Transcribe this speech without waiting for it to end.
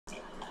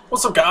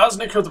What's up guys,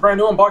 Nick here with a brand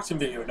new unboxing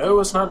video. No,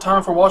 it's not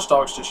time for Watch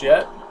Dogs just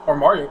yet, or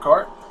Mario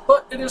Kart,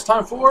 but it is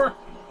time for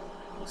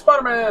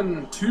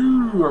Spider-Man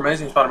 2, or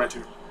Amazing Spider-Man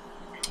 2.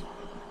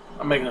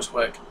 I'm making this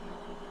quick.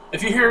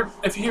 If you hear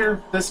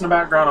this in the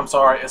background, I'm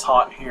sorry, it's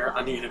hot in here,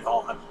 I need it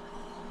on.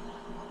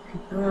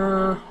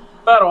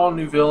 About all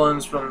new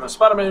villains from the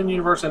Spider-Man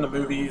universe and the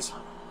movies.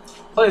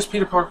 Play as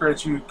Peter Parker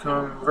as you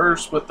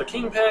converse with the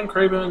Kingpin,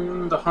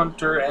 Kraven, the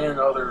Hunter, and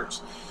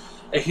others.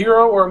 A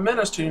hero or a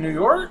menace to New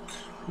York?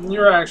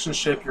 Your actions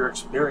shape your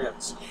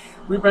experience.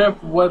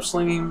 Revamped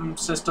web-slinging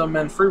system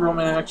and free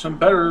roaming action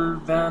better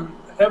than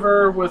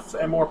ever with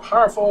a more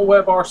powerful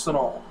web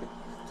arsenal.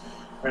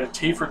 Rated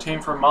T for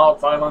Team for mild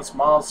violence,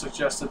 mild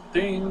suggested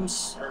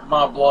themes, or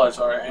mild blood,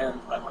 sorry,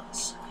 and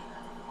violence.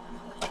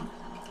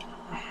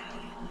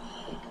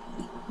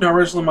 Now,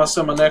 originally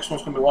my next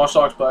one's going to be Watch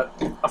Dogs, but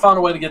I found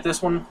a way to get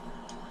this one,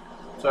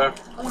 so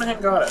I went ahead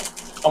and got it.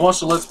 I watched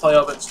the Let's Play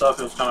of it and stuff,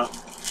 it was kind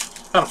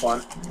of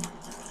fun.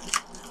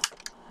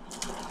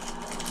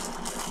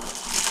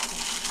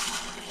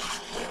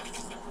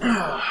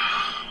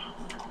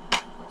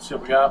 Let's see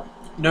what we got.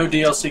 No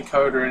DLC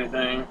code or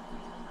anything.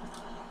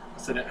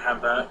 I didn't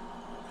have that.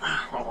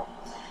 Oh.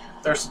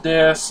 There's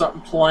this,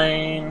 something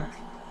plain.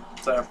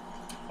 So,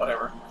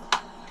 whatever.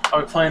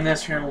 I'll be playing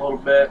this here in a little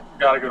bit.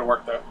 Gotta go to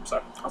work though.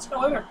 So, I'll see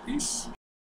you later. Peace.